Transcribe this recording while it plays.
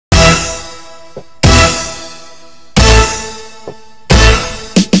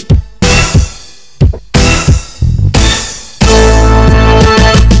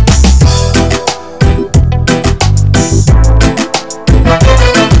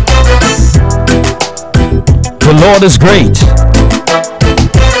Lord is great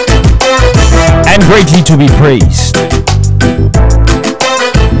and greatly to be praised.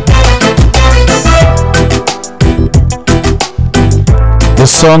 The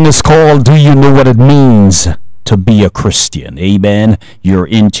song is called Do You Know What It Means to Be a Christian? Amen. You're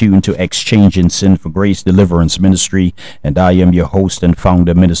in tune to Exchanging Sin for Grace Deliverance Ministry, and I am your host and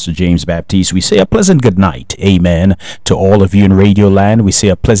founder, Minister James Baptiste. We say a pleasant good night, amen, to all of you in Radio Land. We say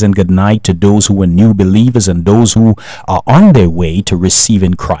a pleasant good night to those who are new believers and those who are on their way to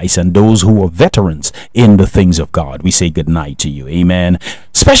receiving Christ and those who are veterans in the things of God. We say good night to you, amen.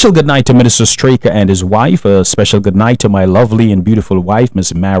 Special good night to Minister Straker and his wife. A special good night to my lovely and beautiful wife,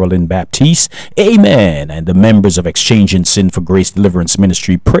 Miss Marilyn Baptiste, amen, and the members of Exchanging Sin for Grace Deliverance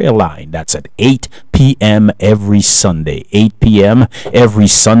Ministry prayer line. That's at 8 p.m. every Sunday. 8 p.m. every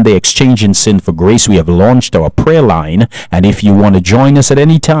Sunday. Exchanging Sin for Grace. We have launched our prayer line, and if you want to join us at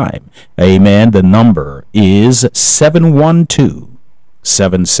any time, amen, the number is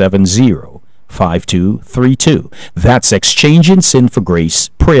 712-770-5232. That's Exchanging Sin for Grace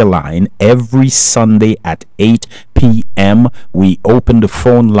prayer line every Sunday at 8 p.m. We open the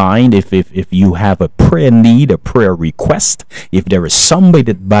phone line if you have a prayer need, a prayer request. If there is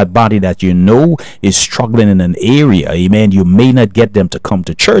somebody that you know is struggling in an area, amen, you may not get them to come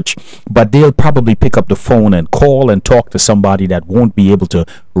to church, but they'll probably pick up the phone and call and talk to somebody that won't be able to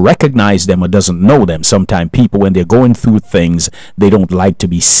recognize them or doesn't know them. Sometimes people, when they're going through things, they don't like to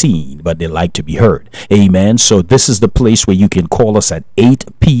be seen, but they like to be heard, amen. So this is the place where you can call us at 8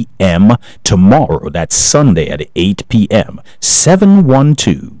 p.m. tomorrow. That's Sunday at 8 p.m.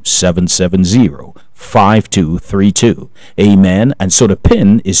 712-770-5232. Amen. And so the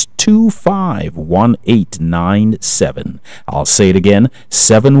pin is 251897. I'll say it again.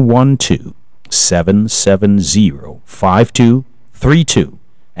 712-770-5232.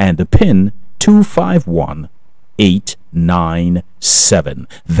 And the pin 251897.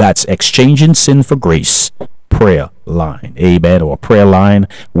 That's Exchanging Sin for Grace prayer line, amen, or prayer line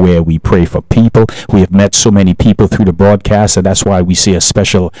where we pray for people. We have met so many people through the broadcast, and that's why we say a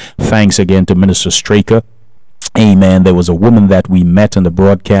special thanks again to Minister Straker. Amen. There was a woman that we met in the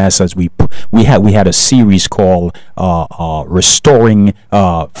broadcast as we had a series called Restoring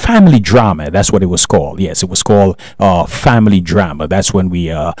Family Drama. That's what it was called. Yes, it was called Family Drama. That's when we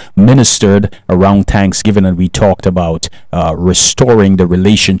ministered around Thanksgiving, and we talked about restoring the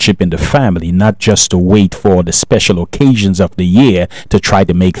relationship in the family, not just to wait for the special occasions of the year to try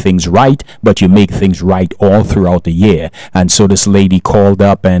to make things right, but you make things right all throughout the year. And so this lady called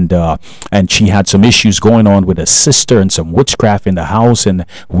up, and she had some issues going on with a sister and some witchcraft in the house, and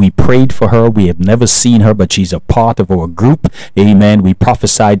we prayed for her. We have never seen her, but she's a part of our group, amen. We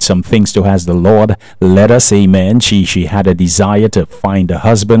prophesied some things to her as the Lord led us, amen. She had a desire to find a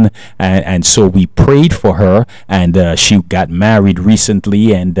husband, and so we prayed for her, and she got married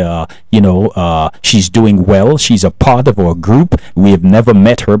recently, and she's doing well. She's a part of our group. We have never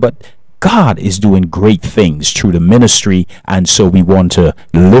met her, but God is doing great things through the ministry, and so we want to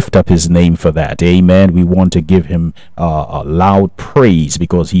lift up his name for that, amen. We want to give him a loud praise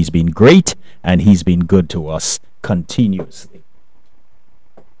because he's been great and he's been good to us continuously.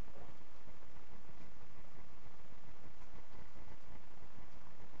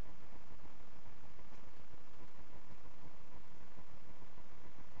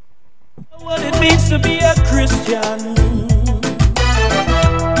 What it means to be a Christian.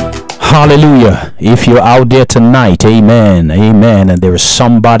 Hallelujah. If you're out there tonight, amen, amen, and there is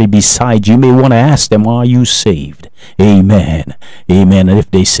somebody beside you, you may want to ask them, are you saved? Amen, amen. And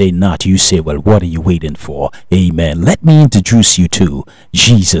if they say not, you say, well, what are you waiting for? Amen. Let me introduce you to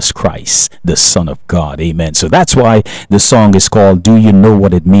Jesus Christ, the Son of God. Amen. So that's why the song is called Do You Know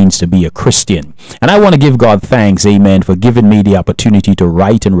What It Means to Be a Christian? And I want to give God thanks, amen, for giving me the opportunity to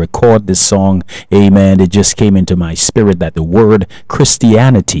write and record this song. Amen. It just came into my spirit that the word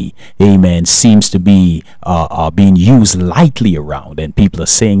Christianity, amen, seems to be being used lightly around, and people are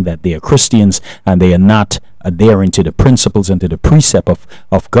saying that they are Christians and they are not adhering to the principles and to the precept of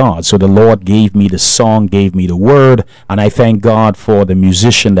God. So the Lord gave me the song, gave me the word, and I thank God for the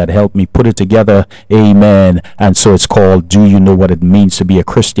musician that helped me put it together, amen. And so it's called Do You Know What It Means to Be a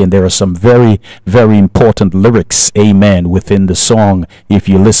Christian? There are some very, very important lyrics, amen, within the song. If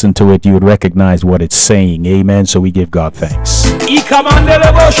you listen to it, you would recognize what it's saying, amen. So we give God thanks.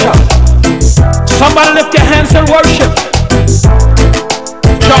 Somebody lift your hands and worship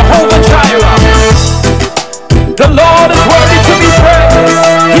Jehovah Jireh. The Lord is worthy to be praised.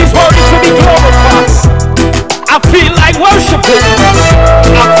 He's worthy to be glorified. I feel like worshiping.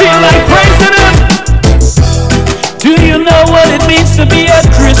 I feel like praising him. Do you know what it means to be a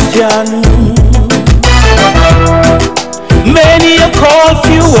Christian?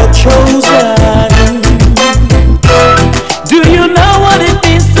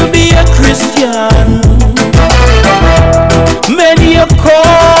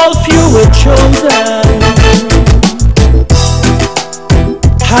 called, few were chosen.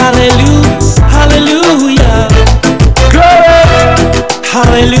 Hallelujah, hallelujah, glory,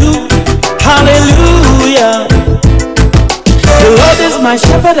 hallelujah, hallelujah. The Lord is my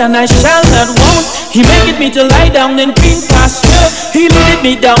shepherd and I shall not want. He maketh me to lie down in green pasture. He leadeth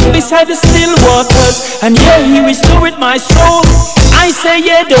me down beside the still waters, and yea, he restored my soul. I say,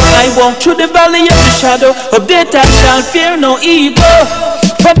 yea, though I walk through the valley of the shadow of death, I shall fear no evil.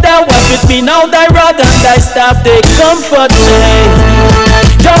 For thou art with me, now thy rod and thy staff, they comfort me.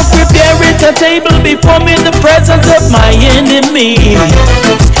 Thou preparest a table before me in the presence of my enemies.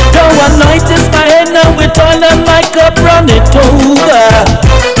 Thou anointest my head now with oil, and my cup runneth over.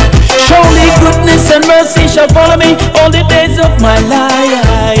 Surely goodness and mercy shall follow me all the days of my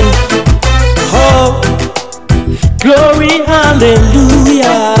life. Oh, glory,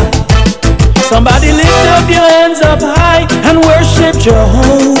 hallelujah. Somebody lift up your hands up high and worship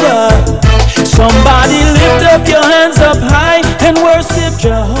Jehovah. Somebody lift up your hands up high and worship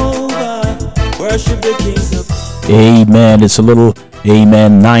Jehovah. Worship the kings of... Amen. It's a little,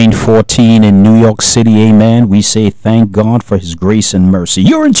 amen, 9:14 in New York City. Amen. We say thank God for his grace and mercy.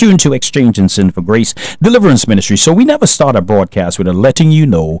 You're in tune to Exchanging Sin for Grace Deliverance Ministry. So we never start a broadcast without letting you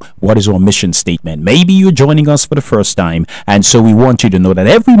know what is our mission statement. Maybe you're joining us for the first time, and so we want you to know that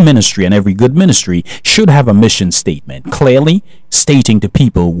every ministry and every good ministry should have a mission statement, clearly stating to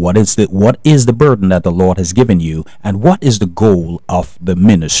people what is the burden that the Lord has given you and what is the goal of the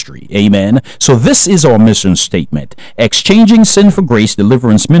ministry. Amen. So this is our mission statement. Exchanging Sin for Grace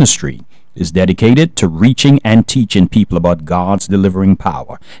Deliverance Ministry is dedicated to reaching and teaching people about God's delivering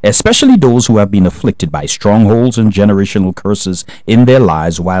power, especially those who have been afflicted by strongholds and generational curses in their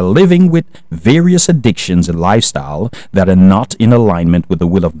lives while living with various addictions and lifestyle that are not in alignment with the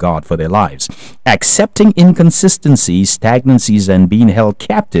will of God for their lives, accepting inconsistencies, stagnancies, and being held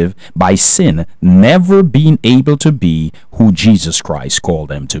captive by sin, never being able to be who Jesus Christ called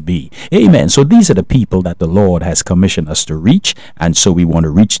them to be. Amen. So these are the people that the Lord has commissioned us to reach, and so we want to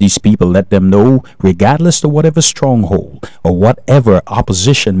reach these people. Let them know, regardless of whatever stronghold or whatever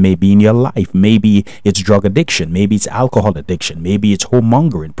opposition may be in your life, maybe it's drug addiction, maybe it's alcohol addiction, maybe it's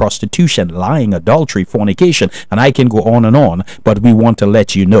homemongering, prostitution, lying, adultery, fornication, and I can go on, but we want to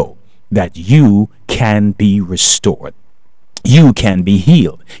let you know that you can be restored. You can be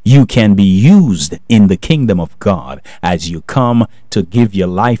healed. You can be used in the kingdom of God as you come to give your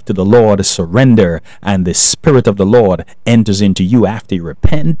life to the Lord, surrender, and the Spirit of the Lord enters into you after you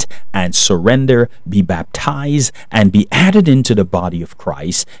repent and surrender, be baptized, and be added into the body of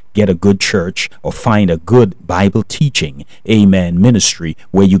Christ. Get a good church or find a good Bible teaching, amen, ministry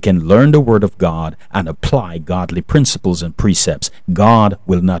where you can learn the Word of God and apply godly principles and precepts. God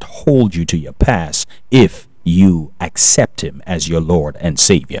will not hold you to your past if you accept him as your Lord and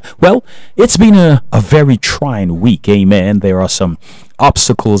Savior. Well, it's been a very trying week, amen. There are some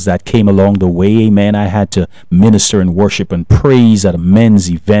obstacles that came along the way, amen. I had to minister and worship and praise at a men's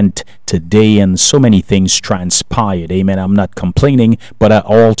event today, and so many things transpired, amen. I'm not complaining, but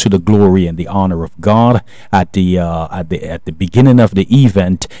all to the glory and the honor of God. At the beginning of the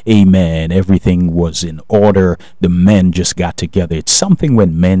event, amen, everything was in order. The men just got together. It's something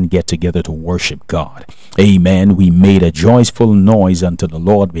when men get together to worship God, amen. We made a joyful noise unto the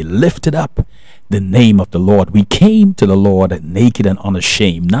Lord. We lifted up the name of the Lord. We came to the Lord naked and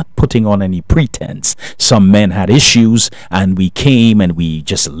unashamed, not putting on any pretense. Some men had issues, and we came and we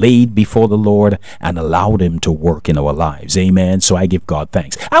just laid before the Lord and allowed him to work in our lives. Amen. So I give God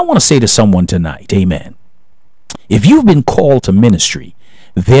thanks. I want to say to someone tonight, amen, if you've been called to ministry,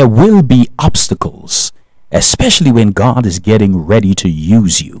 there will be obstacles, especially when God is getting ready to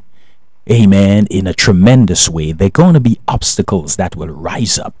use you. Amen. In a tremendous way. There are going to be obstacles that will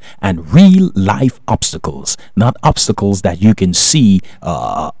rise up, and real life obstacles, not obstacles that you can see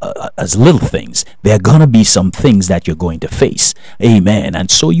as little things. There are going to be some things that you're going to face. Amen. And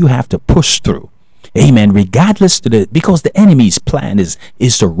so you have to push through. Amen. Regardless because the enemy's plan is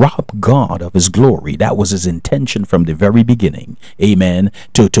to rob God of his glory. That was his intention from the very beginning. Amen.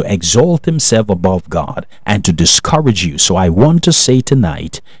 To exalt himself above God and to discourage you. So I want to say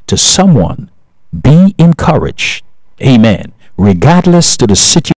tonight to someone, be encouraged. Amen. Regardless to the situation.